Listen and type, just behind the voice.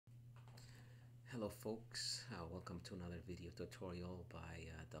Hello folks, welcome to another video tutorial by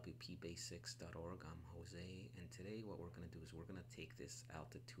wpbasics.org. I'm Jose, and today what we're going to do is we're going to take this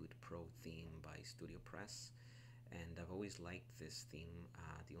Altitude Pro theme by StudioPress, and I've always liked this theme.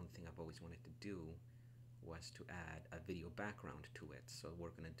 The only thing I've always wanted to do was to add a video background to it, so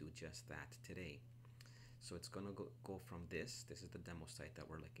we're going to do just that today. So it's going to go from this is the demo site that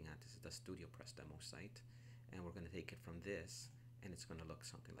we're looking at. This is the StudioPress demo site, and we're going to take it from this, and it's going to look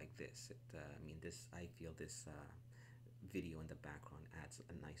something like this. I feel this video in the background adds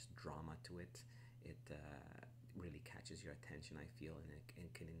a nice drama to it. It really catches your attention, I feel, and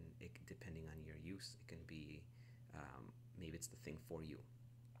it depending on your use, it can be maybe it's the thing for you.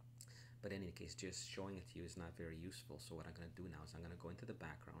 But in any case, just showing it to you is not very useful. So what I'm going to do now is I'm going to go into the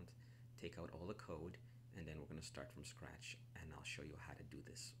background, take out all the code, and then we're going to start from scratch, and I'll show you how to do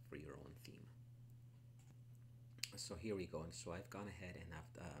this for your own theme. So here we go, and so I've gone ahead and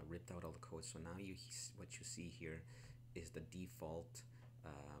I've ripped out all the code. So now what you see here is the default,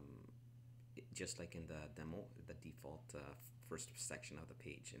 just like in the demo, the default first section of the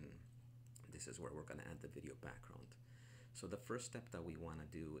page, and this is where we're going to add the video background. So the first step that we want to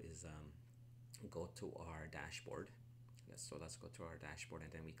do is go to our dashboard. Yes, so let's go to our dashboard,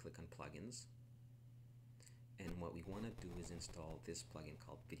 and then we click on plugins. And what we want to do is install this plugin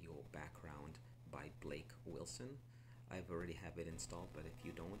called Video Background by Blake Wilson. I've already have it installed, but if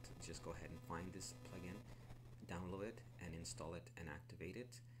you don't, just go ahead and find this plugin, download it, and install it and activate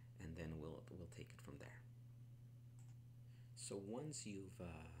it, and then we'll take it from there. So once you've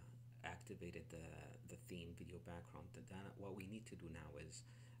activated the theme Video Background, then what we need to do now is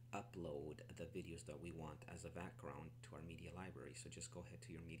upload the videos that we want as a background to our media library. So just go ahead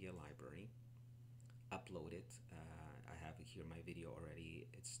to your media library, upload it. I have here my video already.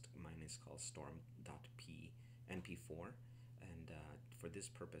 Mine is called storm.mp4, and for this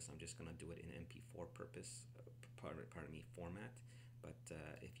purpose I'm just gonna do it in MP4 format. But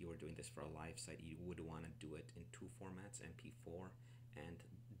if you were doing this for a live site, you would want to do it in two formats, MP4 and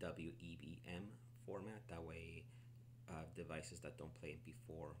WEBM format. That way devices that don't play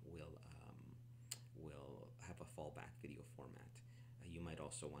MP4 will have a fallback video format. You might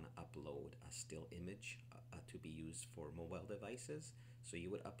also want to upload a still image to be used for mobile devices. So you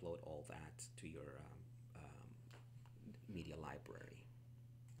would upload all that to your media library.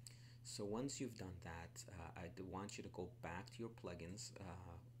 So once you've done that, I do want you to go back to your plugins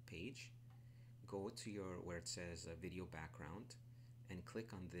page, go to where it says video background, and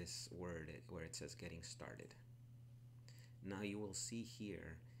click on this word where it says getting started. Now you will see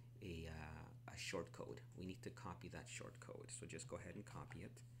here a short code. We need to copy that short code, so just go ahead and copy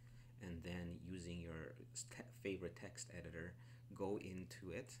it, and then using your favorite text editor, go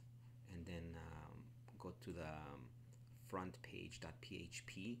into it, and then go to the front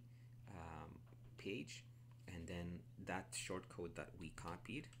page.php page, and then that short code that we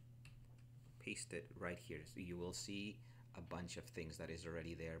copied, paste it right here. So you will see a bunch of things that is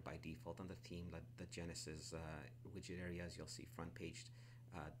already there by default on the theme, like the Genesis widget areas. You'll see front page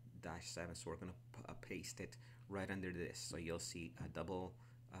 -7, so we're going to paste it right under this. So you'll see a double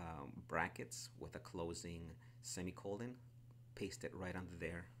brackets with a closing semicolon. Paste it right under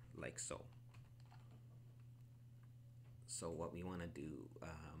there like so. So what we want to do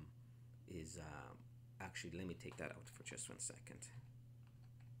is actually, let me take that out for just 1 second.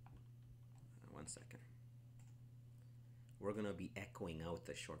 1 second. We're going to be echoing out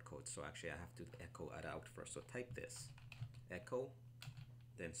the shortcode, so actually I have to echo it out first. So type this, echo,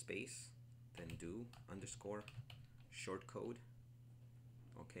 then space, then do underscore short code.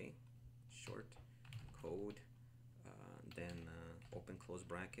 Okay, short code, then open close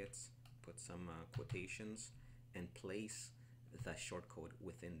brackets, put some quotations, and place the short code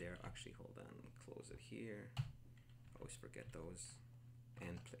within there. Actually, hold on, close it here. Always forget those,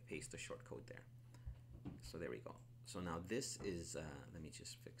 and paste the short code there. So there we go. So now this is, let me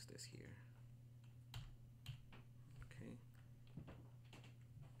just fix this here. Okay.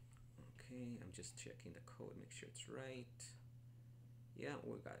 Okay, I'm just checking the code, make sure it's right. Yeah,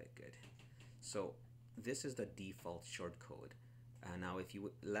 we got it, good. So this is the default short code. Now if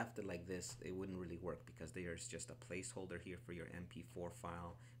you left it like this, it wouldn't really work, because there's just a placeholder here for your MP4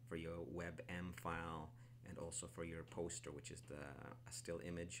 file, for your WebM file, and also for your poster, which is a still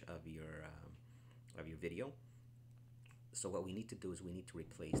image of your video. So what we need to do is we need to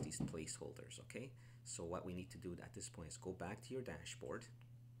replace these placeholders, okay? So what we need to do at this point is go back to your dashboard,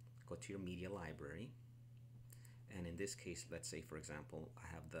 go to your media library, and in this case, let's say for example, I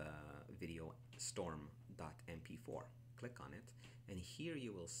have the video storm.mp4. Click on it, and here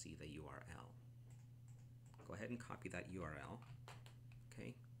you will see the URL. Go ahead and copy that URL,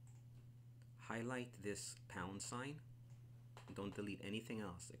 okay? highlight this pound sign. Don't delete anything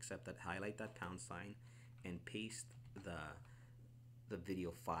else except that highlight that pound sign and paste the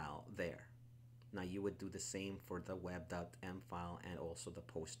video file there. Now you would do the same for the web.m file and also the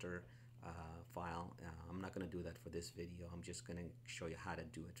poster file. I'm not going to do that for this video. I'm just going to show you how to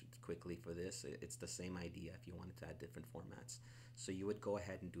do it quickly for this. It's the same idea if you wanted to add different formats. So you would go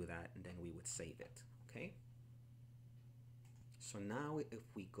ahead and do that, and then we would save it. Okay. So now if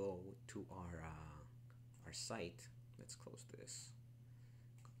we go to our site, let's close this.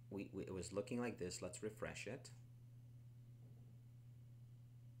 It was looking like this. Let's refresh it.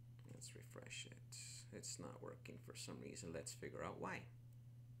 Let's refresh it. It's not working for some reason. Let's figure out why.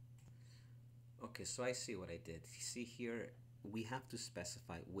 Okay, so I see what I did. You see here, we have to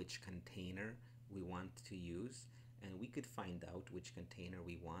specify which container we want to use, and we could find out which container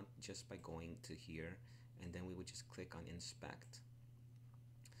we want just by going to here, and then we would just click on inspect.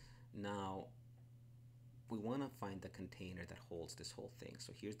 Now we want to find the container that holds this whole thing.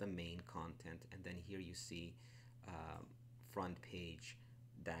 So here's the main content, and then here you see front page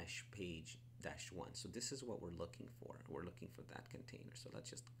dash 1. So this is what we're looking for. We're looking for that container. So let's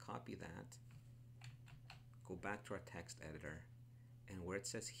just copy that, go back to our text editor, and where it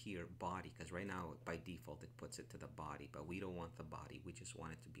says here body, because right now by default it puts it to the body, but we don't want the body, we just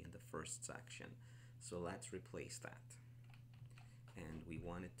want it to be in the first section. So let's replace that, and we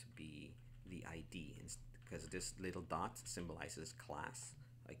want it to be the ID, because this little dot symbolizes class.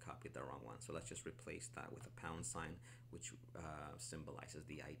 I copied the wrong one, so let's just replace that with a pound sign, which symbolizes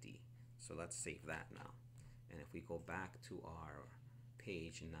the ID. So let's save that now, and if we go back to our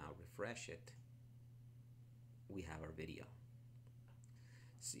page and now refresh it, we have our video.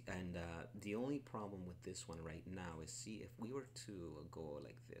 See, and the only problem with this one right now is, see, if we were to go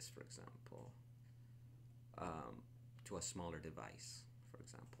like this, for example, to a smaller device, for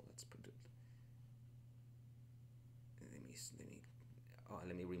example, let's put it.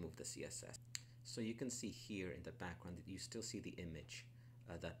 Let me remove the CSS. So you can see here in the background that you still see the image,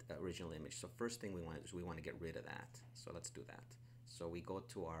 that original image. So first thing we want to do is we want to get rid of that. So let's do that. So we go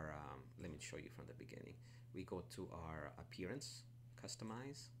to our, let me show you from the beginning. We go to our appearance,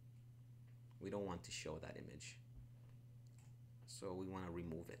 customize. We don't want to show that image, so we want to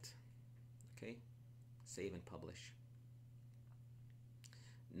remove it. Okay, save and publish.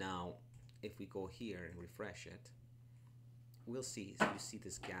 Now if we go here and refresh it, we'll see, so you see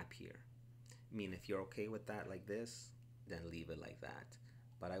this gap here. I mean, if you're okay with that like this, then leave it like that,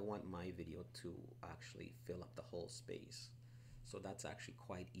 but I want my video to actually fill up the whole space. So that's actually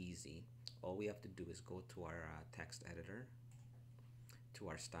quite easy. All we have to do is go to our text editor, to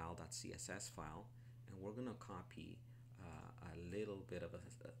our style.css file, and we're gonna copy a little bit of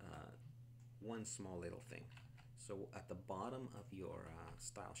one small little thing. So at the bottom of your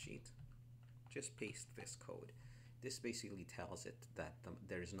style sheet, just paste this code. This basically tells it that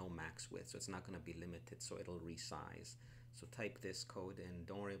there is no max width, so it's not going to be limited, so it'll resize. So type this code, and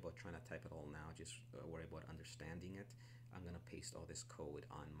don't worry about trying to type it all now, just worry about understanding it. I'm going to paste all this code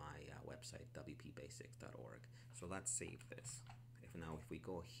on my website, wpbasics.org. So let's save this. If we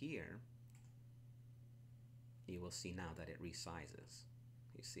go here, you will see now that it resizes.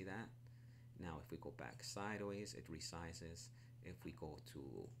 You see that? Now if we go back sideways, it resizes. If we go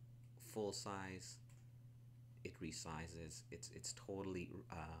to full size, it resizes. It's totally,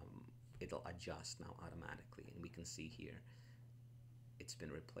 it'll adjust now automatically, and we can see here it's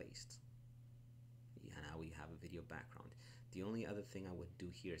been replaced. Yeah, now we have a video background. The only other thing I would do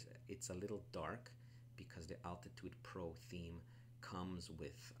here is it's a little dark because the Altitude Pro theme comes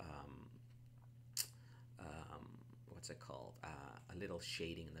with what's it called, a little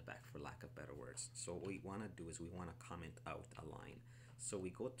shading in the back, for lack of better words. So what we want to do is we want to comment out a line. So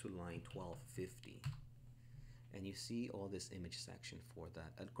we go to line 1250, and you see all this image section for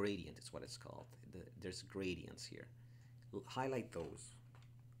that. A gradient is what it's called. There's gradients here. Highlight those,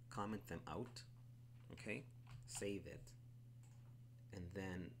 comment them out, okay? Save it, and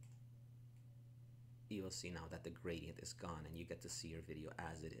then you will see now that the gradient is gone, and you get to see your video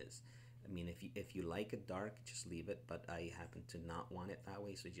as it is. I mean, if you like it dark, just leave it, but I happen to not want it that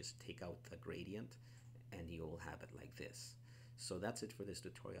way, so just take out the gradient, and you will have it like this. So that's it for this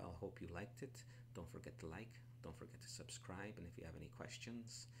tutorial. I hope you liked it. Don't forget to like, don't forget to subscribe, and if you have any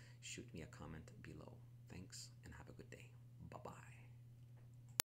questions, shoot me a comment below. Thanks, and have a good day. Bye-bye.